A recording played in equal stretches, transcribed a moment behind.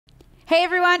Hey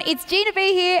everyone, it's Gina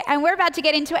B here, and we're about to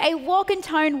get into a walk and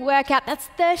tone workout that's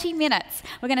 30 minutes.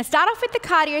 We're going to start off with the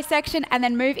cardio section and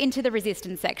then move into the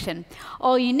resistance section.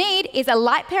 All you need is a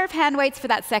light pair of hand weights for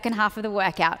that second half of the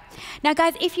workout. Now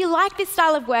guys, if you like this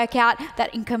style of workout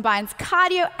that combines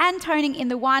cardio and toning in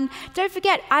the one, don't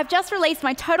forget, I've just released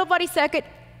my Total Body Circuit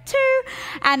 2,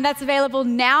 and that's available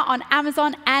now on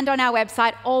Amazon and on our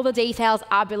website. All the details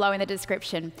are below in the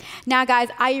description. Now guys,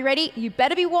 are you ready? You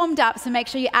better be warmed up, so make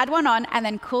sure you add one on and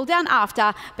then cool down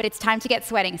after, but it's time to get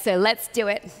sweating, so let's do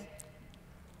it.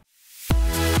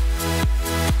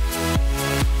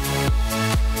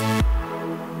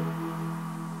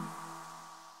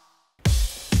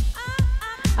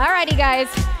 Alrighty guys,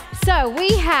 so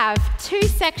we have two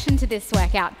sections to this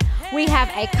workout. We have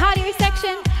a cardio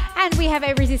section and we have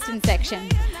a resistance section.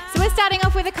 So we're starting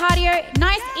off with a cardio,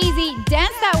 nice, easy,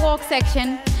 dance that walk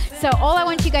section. So all I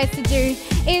want you guys to do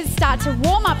is start to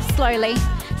warm up slowly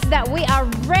so that we are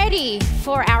ready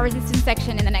for our resistance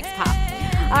section in the next part.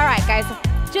 All right, guys,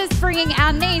 just bringing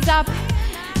our knees up,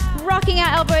 rocking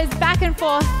our elbows back and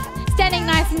forth, standing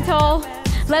nice and tall.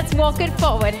 Let's walk it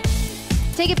forward.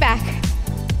 Take it back.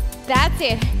 That's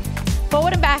it.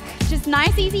 Forward and back. Just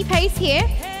nice, easy pace here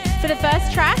for the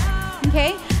first track,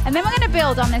 okay? And then we're gonna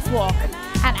build on this walk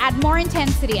and add more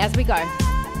intensity as we go.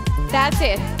 That's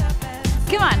it.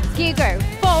 Come on, here you go.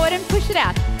 Forward and push it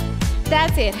out.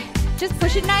 That's it. Just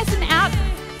push it nice and out.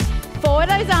 Forward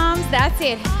those arms, that's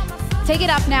it. Take it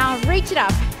up now, reach it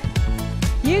up.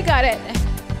 You got it.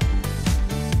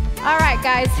 All right,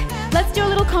 guys, let's do a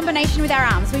little combination with our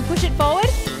arms. We push it forward,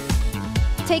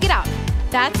 take it up.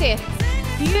 That's it.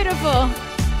 Beautiful.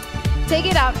 Take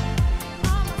it up.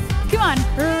 Come on,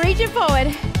 reach it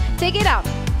forward. Take it up.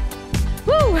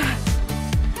 Woo!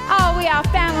 Oh, we are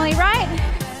family, right?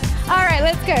 All right,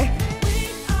 let's go.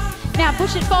 Now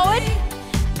push it forward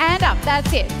and up.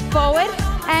 That's it. Forward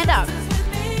and up.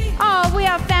 Oh, we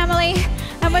are family.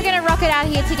 And we're gonna rock it out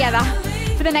here together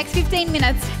for the next 15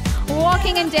 minutes,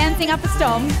 walking and dancing up a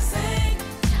storm.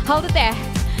 Hold it there.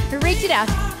 Reach it out.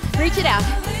 Reach it out.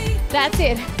 That's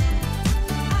it.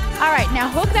 All right, now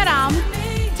hook that arm.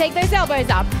 Take those elbows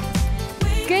up.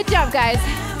 Good job, guys.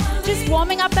 Just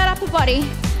warming up that upper body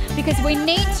because we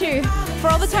need to for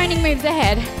all the toning moves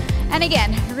ahead. And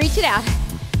again, reach it out.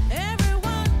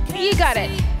 You got it.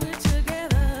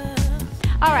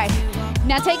 All right,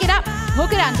 now take it up,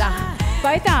 hook it under.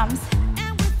 Both arms.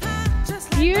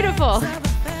 Beautiful.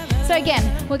 So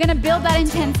again, we're gonna build that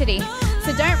intensity.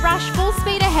 So don't rush full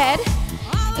speed ahead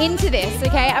into this,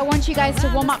 okay? I want you guys to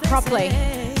warm up properly.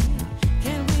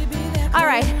 All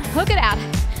right, hook it out.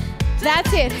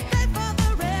 That's it.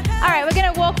 All right, we're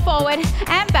gonna walk forward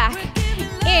and back.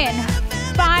 In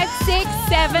 5, 6,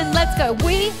 7, let's go.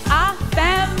 We are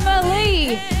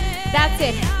family. That's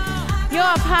it. You're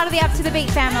a part of the Up to the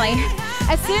Beat family.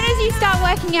 As soon as you start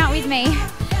working out with me,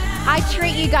 I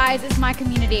treat you guys as my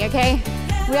community, okay?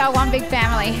 We are one big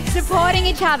family, supporting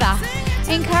each other,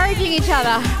 encouraging each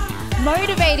other,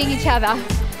 motivating each other.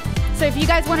 So if you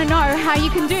guys wanna know how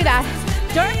you can do that,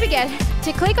 don't forget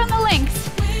to click on the links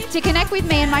to connect with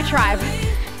me and my tribe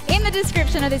in the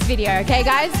description of this video, okay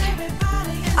guys?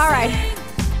 All right,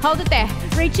 hold it there,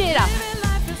 reach it up.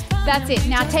 That's it,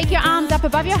 now take your arms up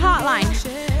above your heart line.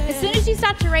 As soon as you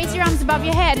start to raise your arms above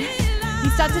your head, you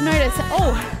start to notice,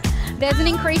 oh, there's an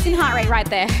increase in heart rate right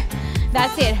there.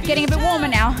 That's it, getting a bit warmer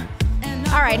now.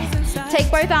 All right, take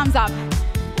both arms up.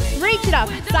 Reach it up,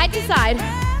 side to side.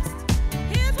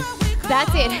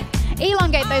 That's it,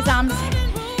 elongate those arms.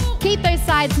 Keep those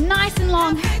sides nice and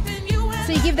long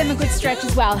so you give them a good stretch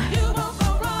as well.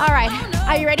 All right,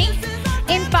 are you ready?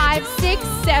 In 5, 6,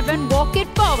 7, walk it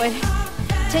forward.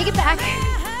 Take it back.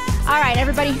 All right,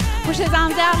 everybody, push those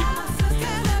arms out.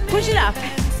 Push it up.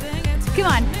 Come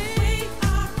on.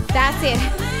 That's it.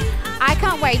 I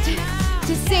can't wait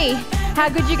to see how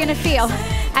good you're gonna feel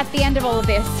at the end of all of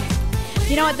this.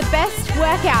 You know what, the best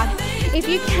workout, if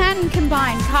you can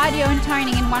combine cardio and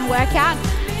toning in one workout,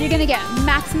 you're gonna get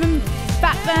maximum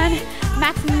fat burn,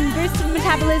 maximum boost of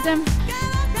metabolism.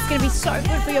 It's gonna be so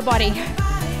good for your body.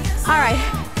 All right,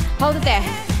 hold it there,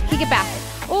 kick it back.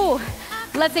 Ooh,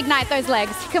 let's ignite those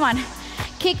legs. Come on,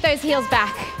 kick those heels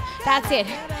back. That's it.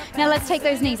 Now let's take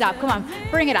those knees up. Come on,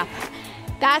 bring it up.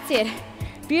 That's it.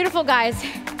 Beautiful, guys.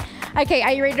 Okay,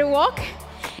 are you ready to walk?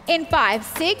 In 5,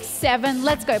 6, 7,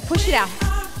 let's go. Push it out.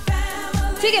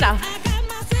 Take it up.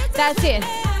 That's it.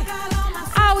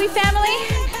 Are we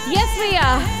family? Yes, we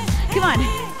are. Come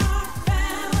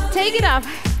on. Take it up.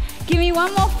 Give me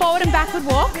one more forward and backward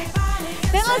walk.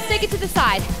 Then let's take it to the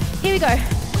side. Here we go.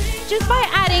 Just by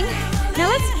adding, now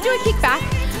let's do a kick back.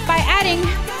 By adding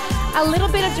a little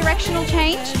bit of directional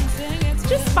change,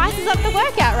 spices up the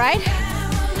workout, right?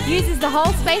 Uses the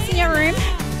whole space in your room.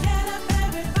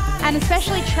 And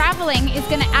especially traveling is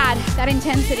gonna add that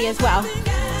intensity as well.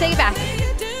 Take it back.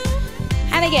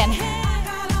 And again.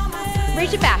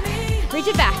 Reach it back, reach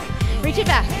it back, reach it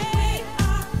back.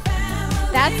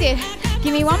 That's it.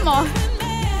 Give me one more.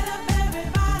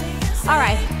 All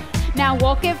right, now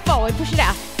walk it forward, push it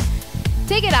out.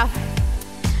 Take it up.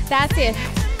 That's it.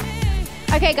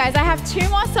 Okay guys, I have 2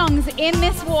 more songs in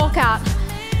this walkout.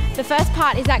 The first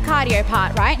part is that cardio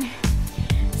part, right?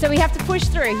 So we have to push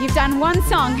through. You've done 1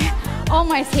 song,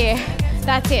 almost here.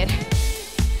 That's it.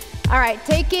 All right,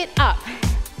 take it up.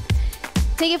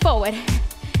 Take it forward.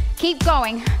 Keep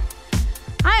going.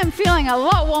 I am feeling a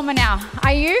lot warmer now.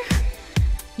 Are you?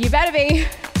 You better be.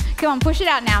 Come on, push it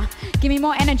out now. Give me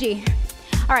more energy.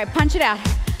 All right, punch it out.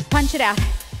 Punch it out.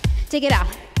 Take it out.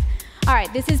 All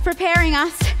right, this is preparing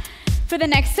us for the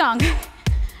next song.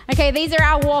 Okay, these are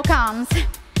our walk arms.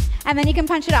 And then you can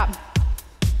punch it up.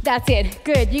 That's it.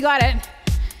 Good, you got it.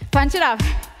 Punch it up.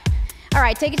 All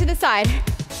right, take it to the side.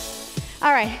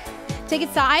 All right, take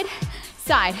it side,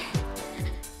 side.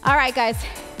 All right, guys.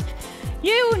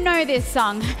 You know this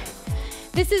song.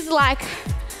 This is like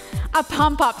a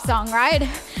pump-up song, right?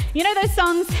 You know those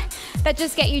songs that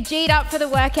just get you G'd up for the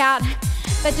workout,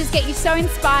 that just get you so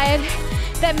inspired,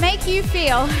 that make you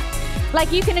feel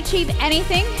like you can achieve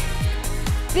anything?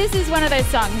 This is one of those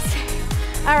songs.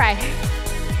 All right.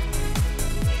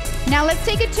 Now let's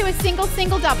take it to a single,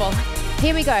 single, double.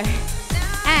 Here we go.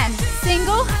 And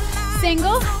single,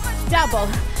 single, double.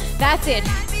 That's it.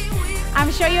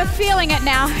 I'm sure you're feeling it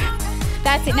now.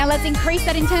 That's it. Now let's increase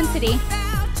that intensity.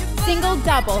 Single,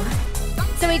 double.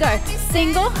 So we go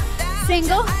single,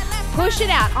 single, push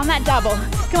it out on that double.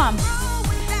 Come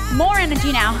on. More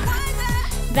energy now.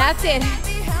 That's it.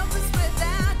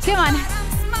 Come on.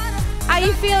 Are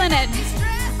you feeling it?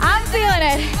 I'm feeling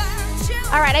it.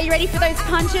 All right, are you ready for those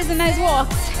punches and those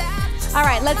walks? All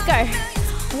right, let's go.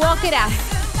 Walk it out.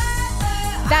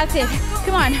 That's it.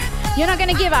 Come on. You're not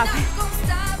gonna give up.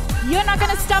 You're not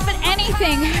gonna stop at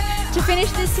anything to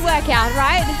finish this workout,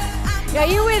 right? Are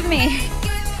you with me?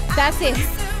 That's it.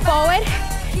 Forward.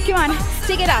 Come on,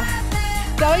 take it up.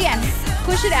 Go again.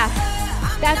 Push it out.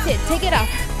 That's it. Take it up.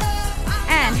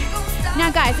 And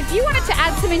now, guys, if you wanted to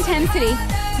add some intensity,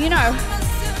 you know,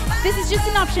 this is just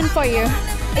an option for you.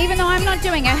 Even though I'm not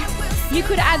doing it, you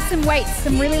could add some weights,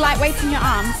 some really light weights in your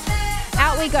arms.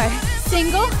 Out we go.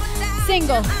 Single,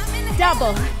 single,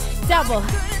 double, double.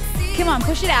 Come on,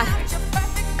 push it out.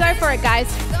 Go for it, guys.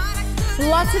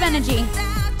 Lots of energy.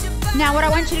 Now what I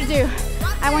want you to do,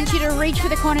 I want you to reach for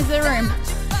the corners of the room.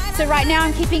 So right now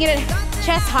I'm keeping it at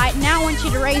chest height. Now I want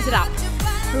you to raise it up.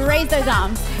 Raise those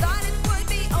arms.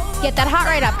 Get that heart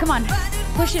rate up. Come on,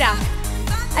 push it out.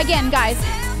 Again, guys,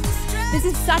 this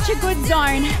is such a good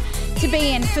zone to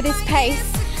be in for this pace.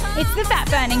 It's the fat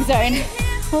burning zone.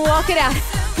 Walk it out,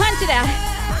 punch it out.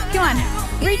 Come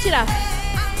on, reach it up.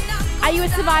 Are you a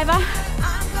survivor?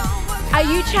 Are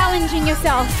you challenging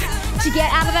yourself to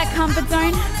get out of that comfort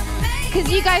zone? Because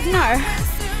you guys know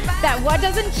that what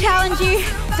doesn't challenge you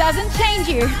doesn't change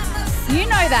you. You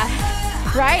know that,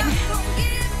 right?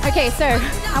 Okay, so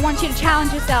I want you to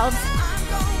challenge yourselves.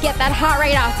 Get that heart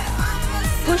rate up.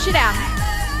 Push it out.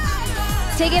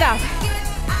 Take it up.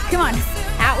 Come on,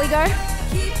 out we go.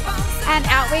 And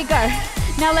out we go.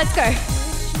 Now let's go.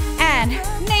 And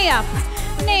knee up,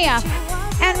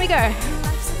 and we go.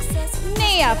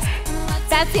 Knee up.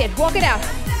 That's it, walk it out.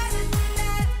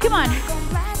 Come on,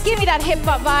 give me that hip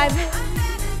hop vibe.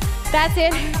 That's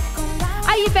it.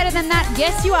 Are you better than that?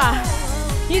 Yes, you are.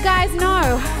 You guys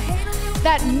know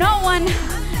that no one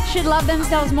should love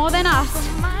themselves more than us.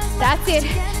 That's it.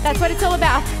 That's what it's all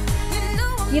about.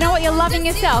 You know what? You're loving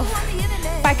yourself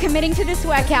by committing to this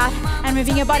workout and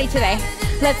moving your body today.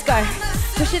 Let's go.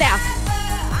 Push it out.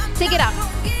 Take it up.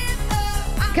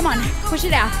 Come on, push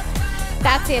it out.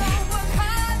 That's it.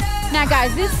 Now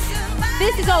guys,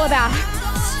 this is all about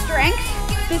strength,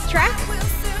 this track,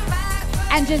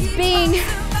 and just being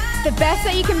the best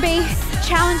that you can be,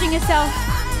 challenging yourself,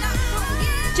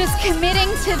 just committing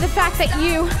to the fact that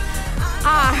you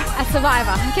are a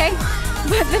survivor, okay?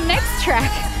 But the next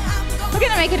track, we're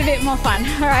gonna make it a bit more fun,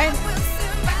 all right?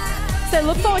 So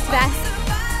look forward to that.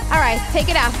 All right, take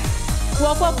it out.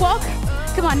 Walk, walk, walk.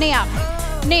 Come on, knee up,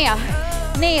 knee up,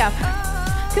 knee up.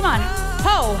 Come on,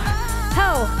 ho,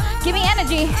 ho. Give me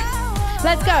energy.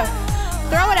 Let's go.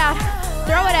 Throw it out,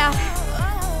 throw it out.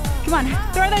 Come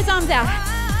on, throw those arms out.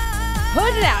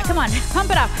 Push it out, come on,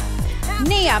 pump it up.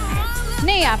 Knee up,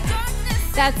 knee up.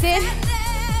 That's it.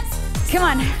 Come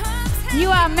on, you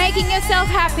are making yourself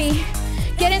happy.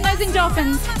 Get in those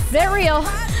endorphins, they're real.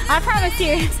 I promise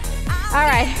you, All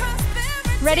right.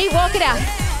 Ready? Walk it out.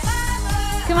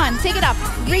 Come on, take it up.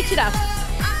 Reach it up.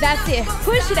 That's it.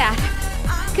 Push it out.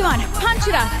 Come on, punch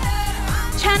it up.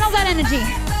 Channel that energy.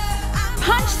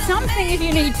 Punch something if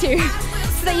you need to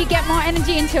so that you get more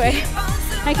energy into it.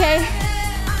 Okay?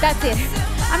 That's it.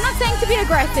 I'm not saying to be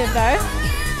aggressive though.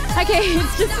 Okay,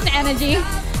 it's just an energy.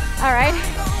 All right,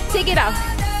 take it up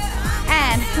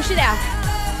and push it out.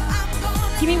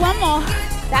 Give me one more.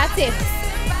 That's it.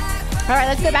 All right,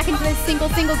 let's go back into those single,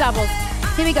 doubles.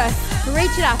 Here we go.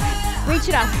 Reach it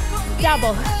up,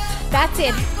 double. That's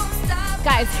it.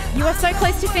 Guys, you are so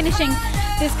close to finishing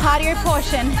this cardio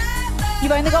portion.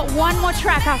 You've only got one more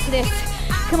track after this.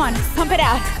 Come on, pump it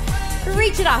out.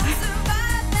 Reach it up.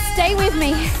 Stay with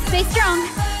me. Stay strong.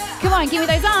 Come on, give me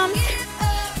those arms.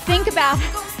 Think about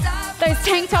those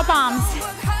tank top arms.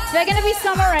 They're gonna be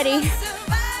summer ready.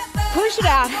 Push it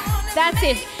out. That's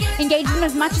it. Engage them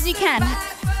as much as you can.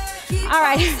 All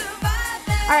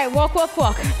right, walk.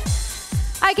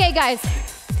 Okay, guys.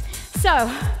 So,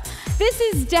 this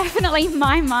is definitely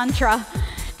my mantra,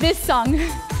 this song,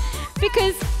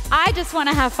 because I just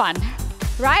wanna have fun,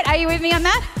 right? Are you with me on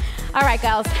that? All right,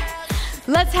 girls,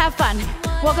 let's have fun.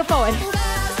 Walk it forward.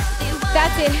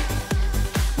 That's it.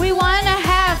 We wanna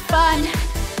have fun.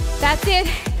 That's it.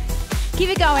 Keep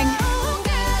it going.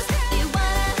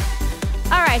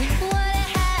 All right,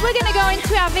 we're gonna go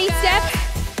into our V-step.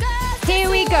 Here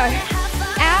we go.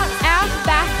 Out,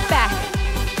 back.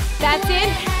 That's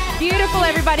it. Beautiful,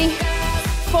 everybody.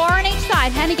 4 on each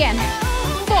side, and again.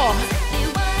 4.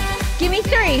 Give me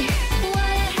 3.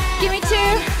 Give me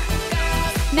 2.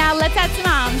 Now let's add some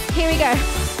arms. Here we go.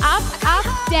 Up,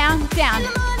 down.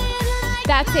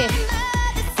 That's it.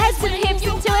 Add some hips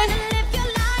into it.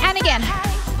 And again.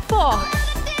 4,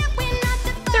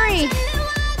 3,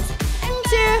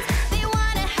 2,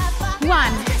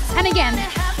 1. And again.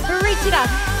 Reach it up.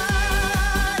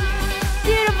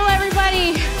 Beautiful,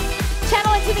 everybody.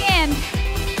 Channel it to the end.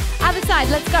 Other side,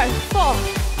 let's go. 4,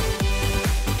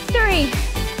 3,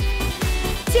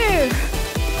 2,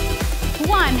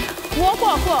 1. Walk.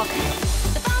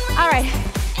 All right,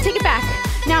 take it back.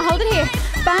 Now hold it here.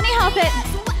 Bunny hop it.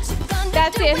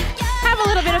 That's it. Have a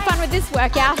little bit of fun with this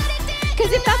workout.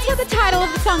 Because if that's what the title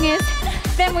of the song is,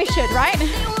 then we should, right?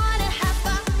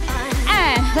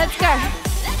 And let's go.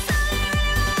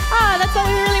 Oh, that's what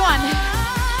we really want.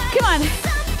 Come on.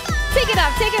 Take it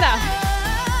up.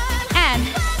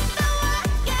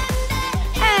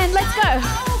 And let's go.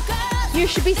 You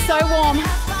should be so warm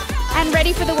and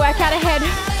ready for the workout ahead,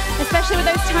 especially with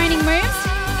those toning moves.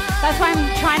 That's why I'm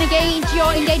trying to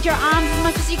engage your arms as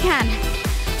much as you can.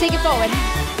 Take it forward.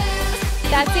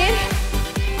 That's it.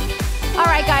 All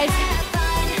right, guys.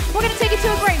 We're gonna take it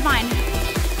to a grapevine.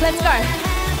 Let's go.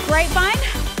 Grapevine,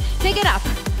 take it up.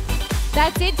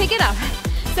 That's it, take it up.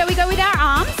 So we go with our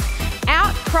arms.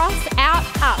 Out, cross, out,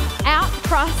 up. Out,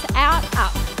 cross, out,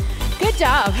 up. Good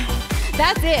job.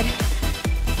 That's it.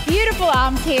 Beautiful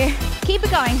arms here. Keep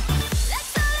it going.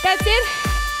 That's it.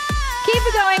 Keep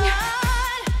it going.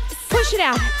 Push it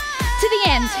out to the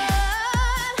end.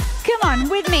 Come on,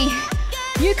 with me.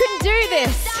 You can do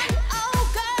this.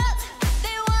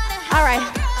 All right.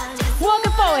 Walk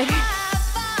it forward.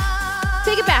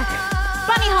 Take it back.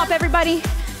 Bunny hop, everybody.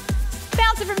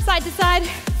 Bounce it from side to side.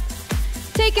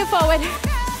 Take it forward.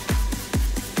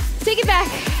 Take it back.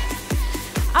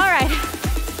 All right.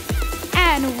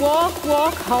 And walk,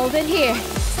 hold it here.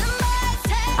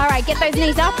 All right, get those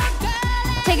knees up.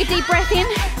 Take a deep breath in.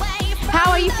 How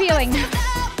are you feeling?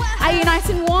 Are you nice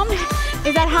and warm?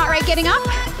 Is that heart rate getting up?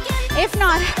 If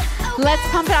not, let's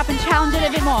pump it up and challenge it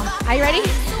a bit more. Are you ready?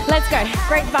 Let's go.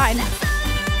 Grapevine.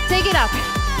 Take it up.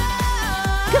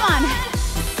 Come on.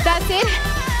 That's it.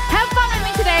 Have fun with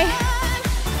me today.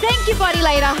 Thank you, body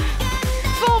later,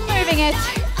 for moving it.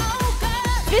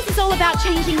 This is all about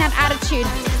changing that attitude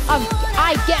of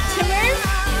I get to move.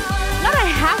 Not I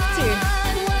have to,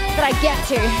 but I get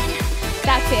to.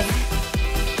 That's it.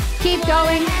 Keep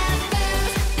going.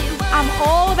 I'm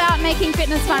all about making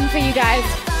fitness fun for you guys.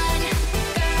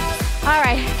 All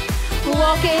right,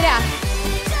 walk it out.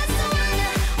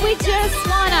 We just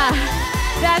wanna.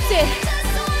 That's it.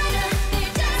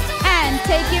 And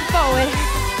take it forward.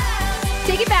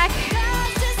 Take it back.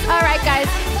 All right, guys.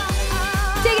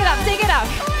 Take it up.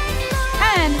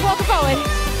 And walk forward.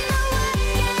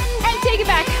 And take it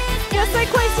back. You're so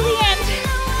close to the end.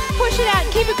 Push it out,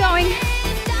 keep it going.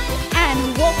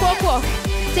 And walk.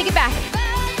 Take it back.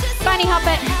 Bunny hop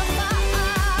it.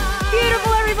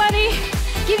 Beautiful, everybody.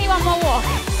 Give me one more walk.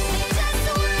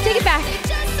 Take it back.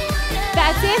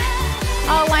 That's it.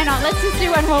 Oh, why not? Let's just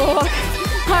do one more walk.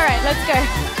 All right, let's go.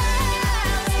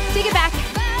 Take it back.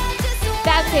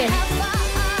 That's it.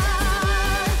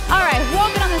 All right,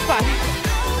 walk it on the spot.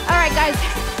 All right, guys,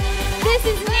 this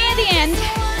is near the end.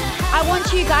 I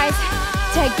want you guys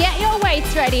to get your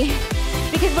weights ready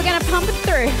because we're gonna pump it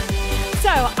through. So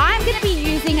I'm gonna be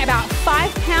using about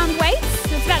 5-pound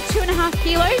weights. It's about 2.5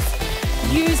 kilos.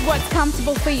 Use what's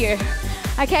comfortable for you,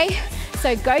 okay?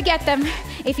 So go get them.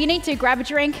 If you need to, grab a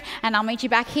drink and I'll meet you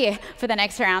back here for the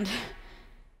next round.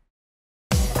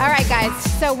 All right,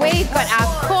 guys, so we've got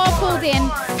our core pulled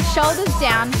in, shoulders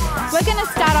down. We're gonna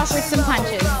start off with some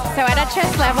punches. So at our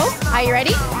chest level, are you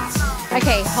ready?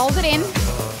 Okay, hold it in.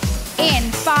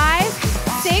 In 5,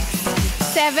 6,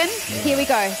 7, here we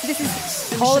go. So this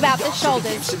is all about the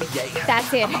shoulders.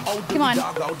 That's it. Come on,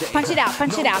 punch it out,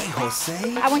 punch it out.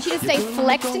 I want you to stay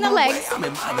flexed in the legs.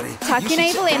 Tuck your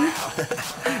navel in.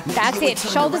 That's it,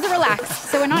 shoulders are relaxed.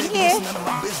 So we're not here.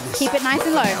 Keep it nice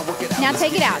and low. Now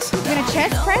take it out. We're gonna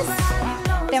chest press,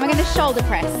 then we're gonna shoulder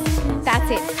press.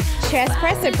 That's it, chest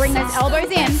press, so bring those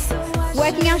elbows in,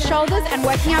 working our shoulders and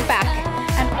working our back.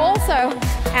 And also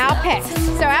our pecs,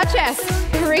 so our chest,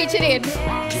 reach it in,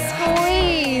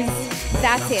 squeeze,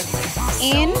 that's it,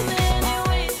 in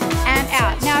and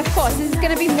out. Now of course this is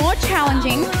going to be more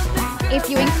challenging if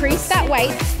you increase that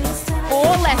weight, or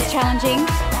less challenging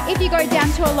if you go down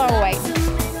to a lower weight.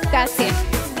 That's it.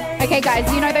 Okay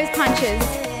guys, you know those punches.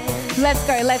 Let's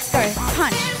go,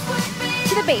 punch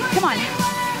to the beat, come on.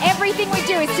 Everything we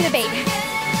do is to the beat.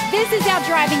 This is our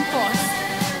driving force.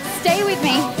 Stay with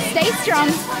me, stay strong.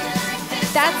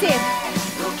 That's it.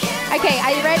 Okay,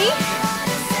 are you ready?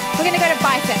 We're gonna go to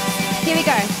biceps. Here we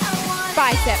go.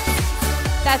 Biceps.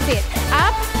 That's it.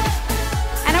 Up.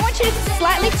 And I want you to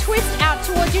slightly twist out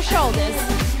towards your shoulders.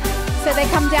 So they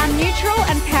come down neutral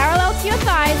and parallel to your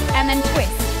thighs, and then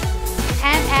twist.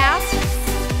 And out.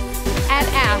 And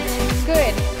out.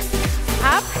 Good.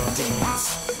 Up.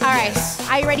 All right.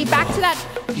 Are you ready? Back to that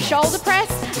shoulder press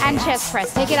and chest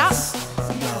press. Take it up.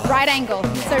 Right angle.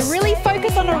 So really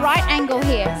focus on a right angle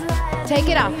here. Take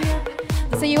it up.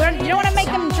 So you don't want to make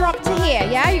them drop to here,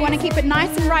 yeah? You want to keep it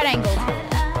nice and right angled.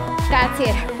 That's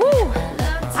it. Woo!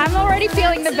 I'm already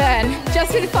feeling the burn,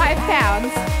 just with 5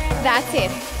 pounds. That's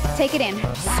it. Take it in.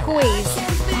 Squeeze.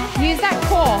 Use that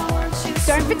core.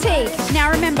 Don't fatigue.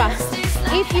 Now remember,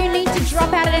 if you need to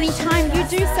drop out at any time, you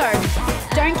do so.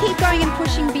 Don't keep going and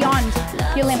pushing beyond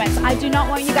your limits. I do not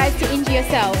want you guys to injure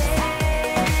yourselves.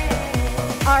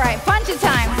 All right, puncher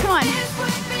time, come on.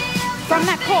 From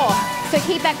that core, so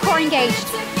keep that core engaged.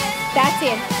 That's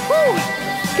it, woo.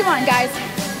 Come on guys,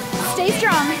 stay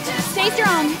strong, stay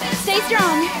strong, stay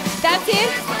strong. That's it,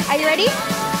 are you ready?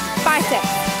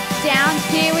 Biceps, down,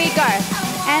 here we go.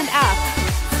 And up,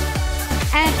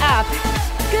 and up.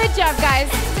 Good job guys.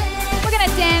 We're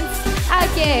gonna dance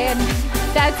again.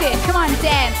 That's it, come on,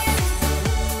 dance.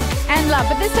 And love,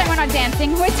 but this time we're not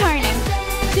dancing, we're toning.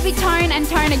 Should be tone and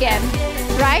tone again.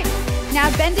 Right? Now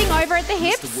bending over at the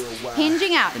hips,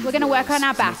 hinging out. We're gonna work on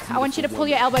our back. I want you to pull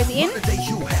your elbows in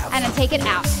and then take it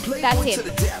out. That's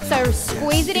it. So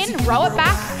squeeze it in, roll it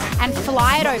back, and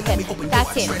fly it open.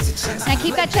 That's it. Now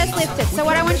keep that chest lifted. So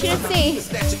what I want you to see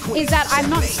is that I'm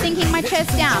not sinking my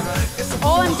chest down.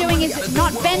 All I'm doing is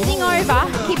not bending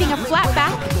over, keeping a flat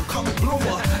back.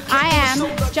 I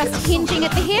am just hinging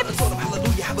at the hips.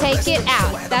 Take it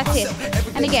out. That's it.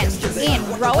 And again, in,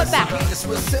 roll it back,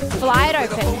 fly it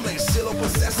open.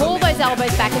 Pull those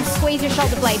elbows back and squeeze your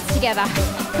shoulder blades together.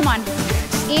 Come on.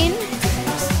 In,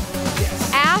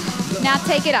 out. Now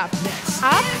take it up.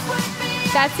 Up.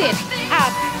 That's it.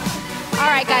 Up. All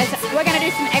right, guys, we're going to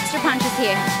do some extra punches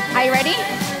here. Are you ready?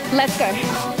 Let's go.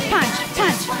 Punch,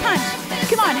 punch, punch.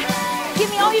 Come on. Give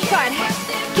me all you've got.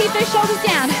 Keep those shoulders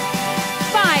down.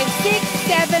 5, 6,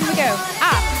 7, we go.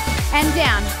 Up and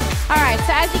down. All right,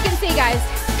 so as you can see, guys,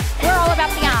 we're all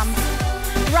about the arms.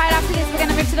 Right after this, we're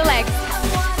gonna move to the legs.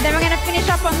 Then we're gonna finish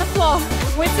up on the floor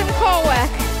with some core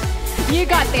work. You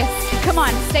got this. Come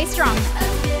on, stay strong.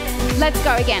 Let's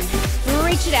go again.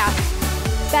 Reach it out.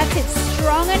 That's it,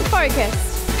 strong and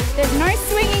focused. There's no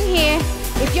swinging here.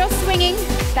 If you're swinging,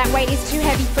 that weight is too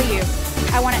heavy for you.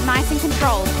 I want it nice and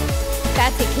controlled.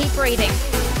 That's it, keep breathing.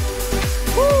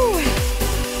 Woo.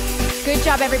 Good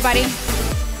job, everybody.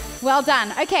 Well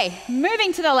done. Okay,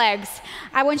 moving to the legs.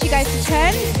 I want you guys to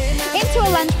turn into a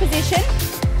lunge position.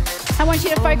 I want you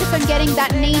to focus on getting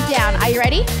that knee down. Are you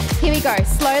ready? Here we go.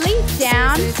 Slowly,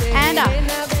 down and up,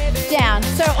 down.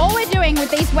 So all we're doing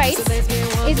with these weights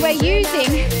is we're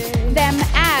using them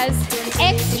as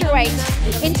extra weight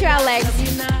into our legs,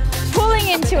 pulling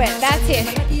into it. That's it.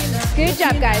 Good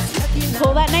job, guys.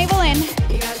 Pull that navel in.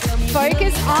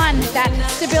 Focus on that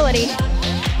stability.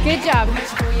 Good job.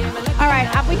 All right,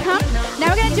 up we come. Now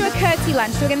we're going to do a curtsy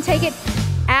lunge. So we're going to take it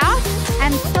out,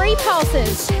 and 3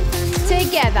 pulses.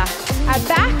 Together.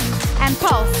 Back and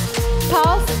pulse.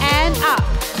 Pulse and up.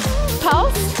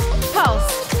 Pulse, pulse,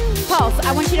 pulse.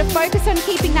 I want you to focus on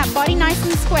keeping that body nice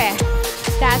and square.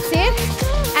 That's it.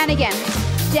 And again.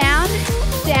 Down,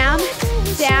 down,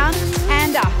 down,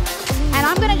 and up. And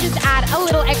I'm gonna just add a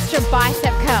little extra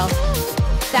bicep curl.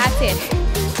 That's it.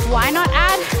 Why not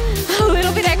add a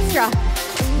little bit extra?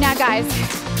 Now guys,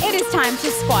 it is time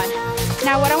to squat.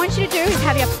 Now what I want you to do is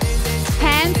have your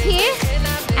hands here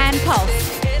and pulse.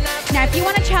 Now if you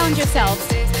want to challenge yourselves,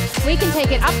 we can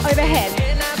take it up overhead.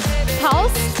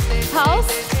 Pulse, pulse,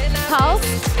 pulse,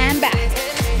 and back.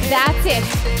 That's it.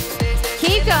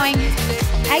 Keep going.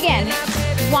 Again.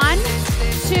 1,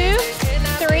 2,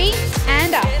 3,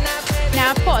 and up.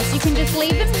 Now, of course, you can just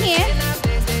leave them here,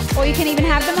 or you can even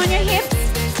have them on your hips,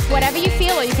 whatever you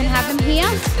feel, or you can have them here.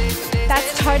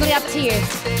 That's totally up to you.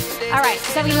 All right,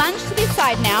 so we lunge to this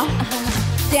side now.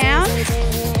 Down.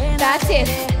 That's it.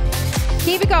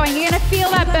 Keep it going. You're going to feel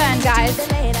that burn, guys.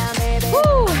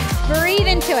 Woo. Breathe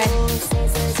into it.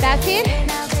 That's it.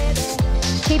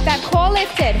 Keep that core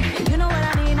lifted.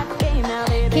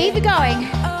 Keep it going.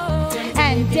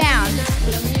 And down.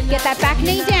 Get that back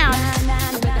knee down.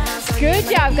 Good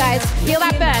job, guys. Feel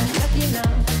that burn.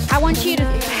 I want you to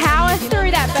power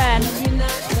through that burn.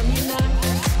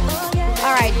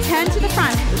 All right, turn to the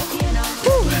front.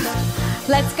 Whew.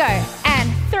 Let's go.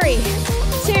 And 3,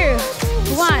 2,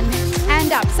 1,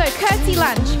 and up. So curtsy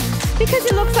lunge, because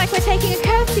it looks like we're taking a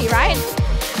curtsy, right?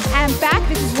 And back,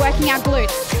 this is working our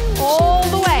glutes all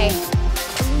the way.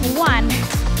 1,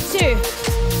 2,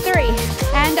 3,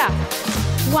 and up.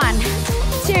 1,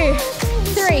 2,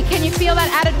 3. Can you feel that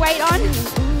added weight on?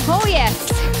 Oh yes.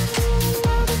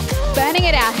 Burning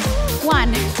it out.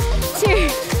 1, 2,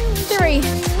 3.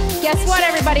 Guess what,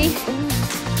 everybody?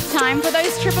 Time for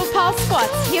those triple pulse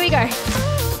squats. Here we go.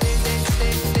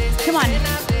 Come on.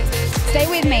 Stay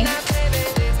with me.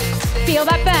 Feel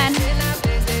that burn.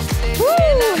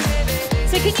 Woo!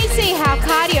 So can you see how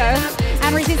cardio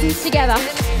and resistance together?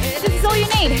 This is all you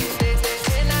need.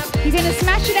 You're gonna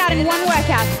smash it out in one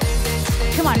workout.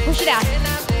 Come on, push it out.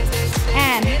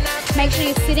 And make sure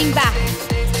you're sitting back.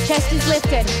 Chest is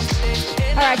lifted.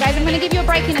 All right, guys, I'm gonna give you a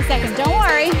break in a second. Don't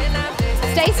worry.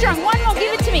 Stay strong. One more,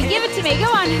 give it to me, give it to me.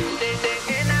 Go on.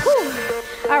 Whew.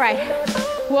 All right,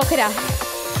 walk it out.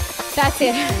 That's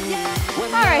it.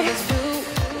 All right.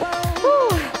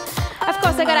 Whew. Of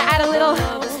course, I gotta add a little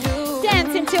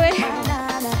dance into it.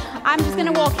 I'm just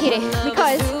gonna walk here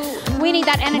because we need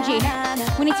that energy.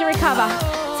 We need to recover.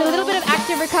 So a little bit of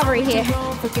active recovery here.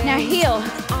 Now heel,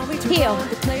 heel,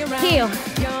 heel.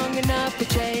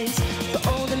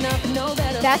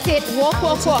 That's it. Walk,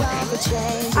 walk, walk.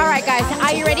 All right, guys,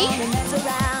 are you ready?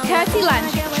 Curtsy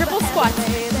lunge, triple squats.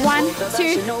 1,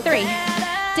 2, 3.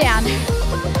 Down.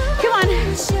 Come on.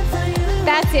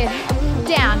 That's it.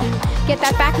 Down. Get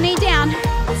that back knee down.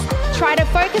 Try to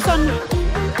focus on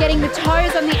getting the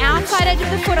toes on the outside edge of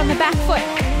the foot, on the back foot.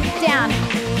 Down.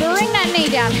 Bring that knee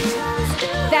down.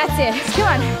 That's it. Come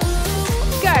on.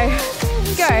 Go.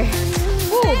 Go.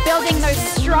 Ooh, building those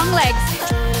strong legs.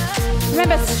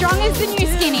 Remember, strong is the new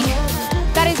skinny.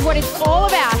 That is what it's all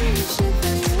about.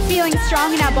 Feeling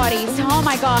strong in our bodies. Oh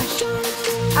my gosh.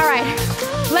 All right.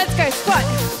 Let's go. Squat.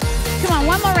 Come on,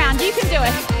 one more round. You can do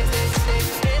it.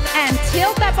 And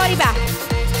tilt that body back.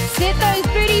 Sit those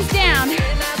booties down.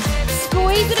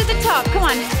 Squeeze it at the top. Come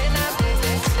on.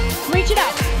 Reach it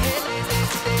up.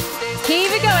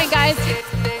 Keep it going, guys.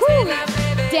 Woo.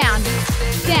 Down,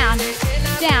 down,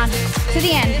 down to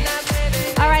the end.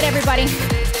 All right, everybody.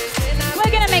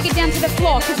 We're gonna make it down to the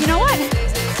floor because you know what?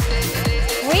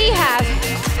 We have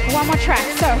one more track.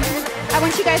 So I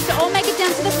want you guys to all make it down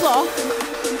to the floor.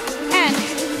 And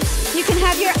you can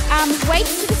have your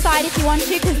weights to the side if you want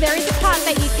to, because there is a part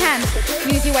that you can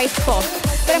use your weights for.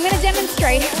 But I'm going to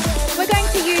demonstrate. We're going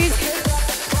to use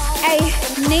a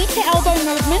knee to elbow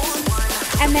movement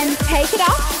and then take it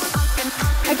up.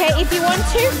 Okay, if you want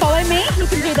to, follow me. You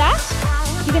can do that.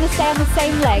 You're going to stay on the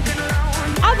same leg.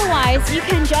 Otherwise, you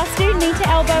can just do knee to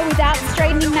elbow without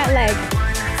straightening that leg.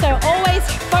 So always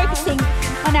focusing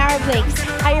on our obliques.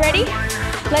 Are you ready?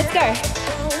 Let's go.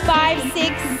 5,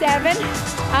 6, 7,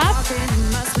 up,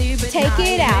 take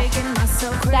it out.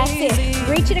 That's it,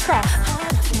 reach it across.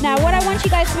 Now what I want you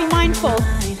guys to be mindful,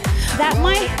 that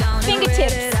my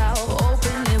fingertips,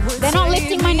 they're not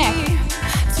lifting my neck.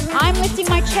 I'm lifting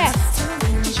my chest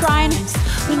to try and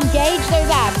engage those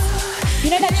abs.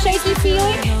 You know that shaky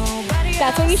feeling?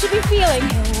 That's what you should be feeling.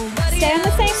 Stay on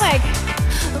the same leg.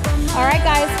 All right,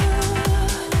 guys,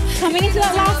 coming into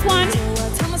that last one.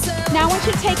 Now I want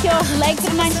you to take your legs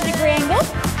at a 90-degree angle.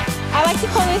 I like to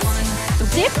call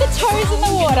Dip the toes in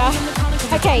the water.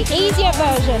 Okay, easier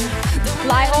version.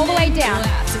 Lie all the way down.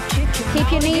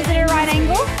 Keep your knees at a right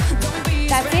angle.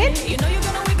 That's it.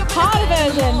 Harder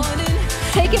version.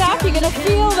 Take it up, you're gonna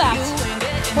feel that.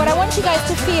 What I want you guys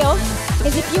to feel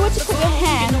is if you were to put your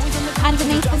hand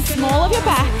underneath the small of your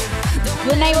back,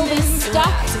 your navel will be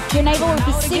stuck, your navel will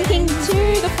be sinking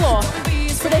to the floor.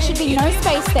 So there should be no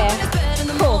space there.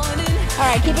 Cool. All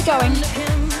right, keep it going.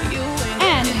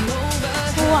 And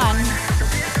 1.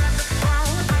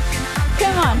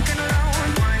 Come on.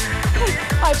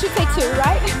 Oh, I should say 2,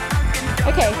 right?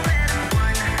 Okay.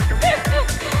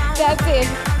 That's it.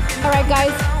 All right,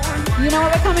 guys. You know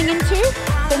what we're coming into?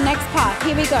 The next part.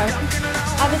 Here we go.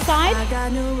 Other side.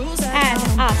 And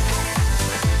up.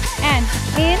 And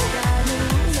in.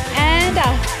 And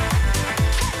up.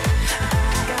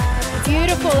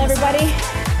 Beautiful, everybody.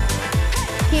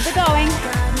 Keep it going.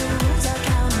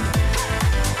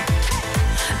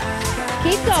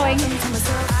 Keep going.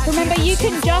 Remember, you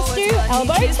can just do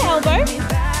elbow to elbow.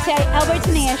 Elbow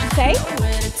to knee, I should say.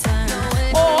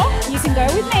 Or you can go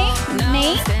with me.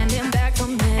 Knee.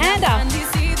 And up.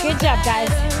 Good job, guys.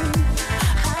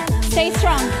 Stay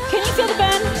strong. Can you feel the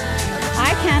burn?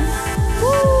 I can.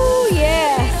 Woo,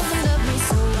 yes.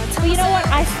 Well, you know what?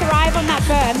 I thrive on that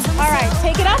burn. All right,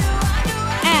 take it up.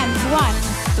 And 1,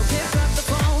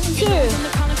 2.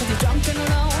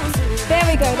 There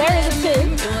we go. There is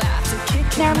a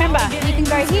 2. Now remember, you can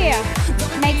go here.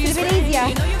 Makes it a bit easier.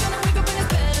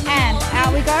 And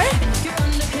out we go.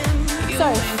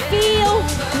 So feel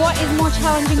what is more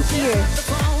challenging to you.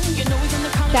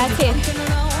 That's it.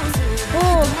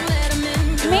 Ooh.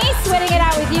 Me sweating it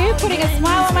out with you, putting a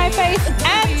smile on my face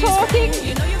and talking.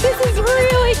 This is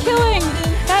really killing.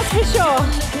 That's for sure.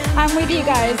 I'm with you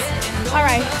guys. All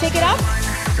right, take it up.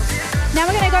 Now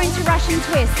we're gonna go into Russian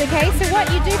twist, okay? So what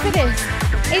you do for this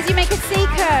is you make a C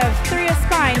curve through your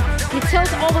spine. You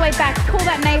tilt all the way back, pull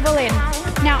that navel in.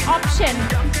 Now option,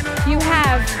 you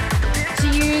have to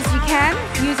use, you can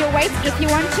use your weight if you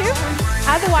want to.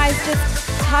 Otherwise, just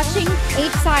touching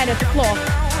each side of the floor.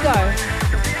 Go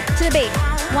to the beat.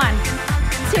 1,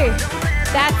 2.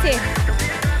 That's it.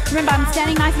 Remember, I'm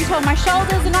standing nice and tall. My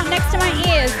shoulders are not next to my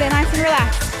ears. They're nice and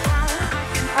relaxed.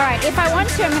 All right, if I want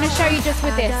to, I'm going to show you just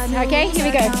with this. Okay, here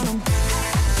we go.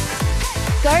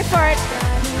 Go for it.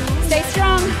 Stay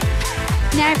strong.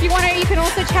 Now, if you want to, you can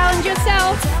also challenge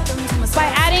yourself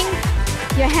by adding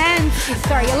your hands,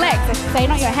 sorry, your legs, I should say,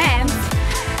 not your hands.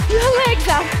 Your legs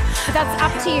up. That's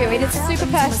up to you. It is super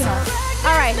personal.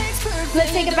 All right,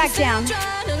 let's take it back down.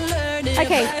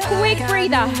 Okay, quick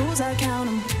breather.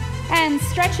 And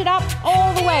stretch it up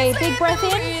all the way. Big breath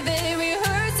in.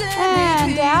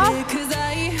 And out.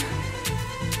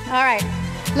 All right,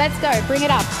 let's go. Bring it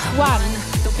up. 1,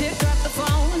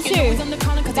 2.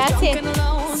 That's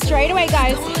it. Straight away,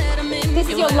 guys. This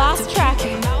is your last track.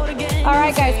 All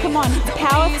right, guys, come on.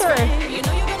 Power through.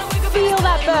 Feel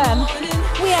that burn.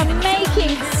 We are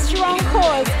making strong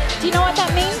cores. Do you know what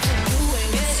that means?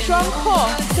 Strong core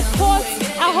supports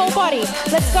our whole body.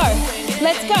 Let's go.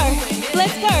 Let's go.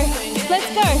 Let's go. Let's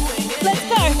go. Let's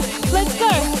go. Let's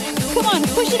go. Come on,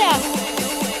 push it out.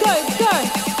 Go, go.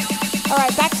 All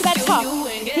right, back to that top.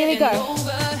 Here we go.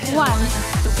 1.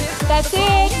 That's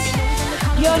it.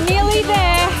 You're nearly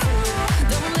there.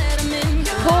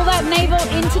 Pull that navel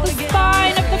into the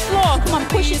spine of the floor. Come on,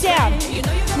 push it down.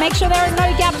 Make sure there are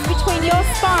no gaps between your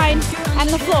spine and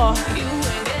the floor.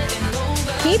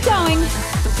 Keep going.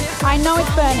 I know it's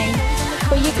burning,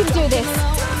 but you can do this.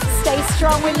 Stay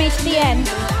strong with me to the end.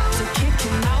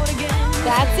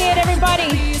 That's it,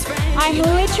 everybody. I'm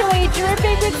literally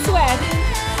dripping with sweat.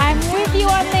 I'm with you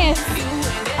on this.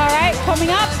 All right,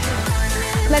 coming up.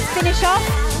 Let's finish off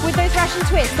with those Russian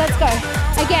twists. Let's go.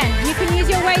 Again, you can use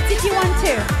your weights if you want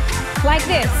to, like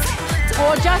this,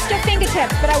 or just your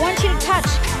fingertips, but I want you to touch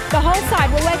the whole side.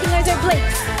 We're working those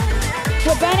obliques.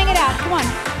 We're burning it out. Come on,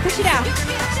 push it out.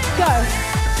 Go,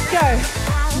 go,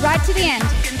 right to the end.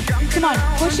 Come on,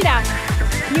 push it out.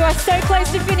 You are so close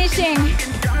to finishing,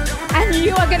 and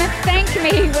you are gonna thank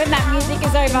me when that music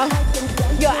is over.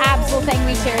 Your abs will thank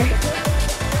me too.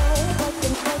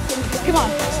 Come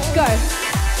on, go,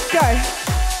 go,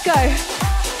 go,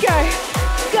 go,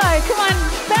 go. Come on,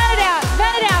 burn it out,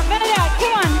 burn it out, burn it out.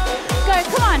 Come on, go,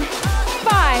 come on.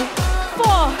 5,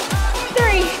 4,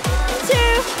 3, 2,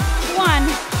 1.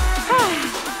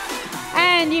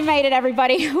 And you made it,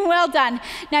 everybody. Well done.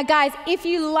 Now, guys, if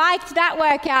you liked that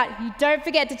workout, don't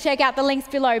forget to check out the links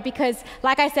below because,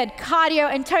 like I said, cardio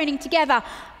and toning together,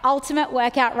 ultimate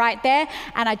workout right there.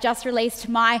 And I just released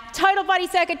my total body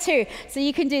circuit too, so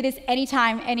you can do this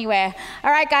anytime, anywhere.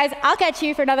 All right, guys, I'll catch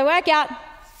you for another workout.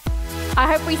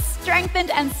 I hope we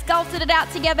strengthened and sculpted it out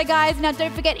together, guys. Now,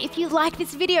 don't forget, if you like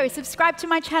this video, subscribe to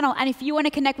my channel. And if you want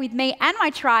to connect with me and my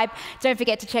tribe, don't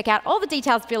forget to check out all the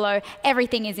details below.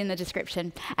 Everything is in the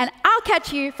description. And I'll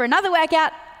catch you for another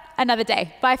workout, another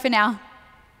day. Bye for now.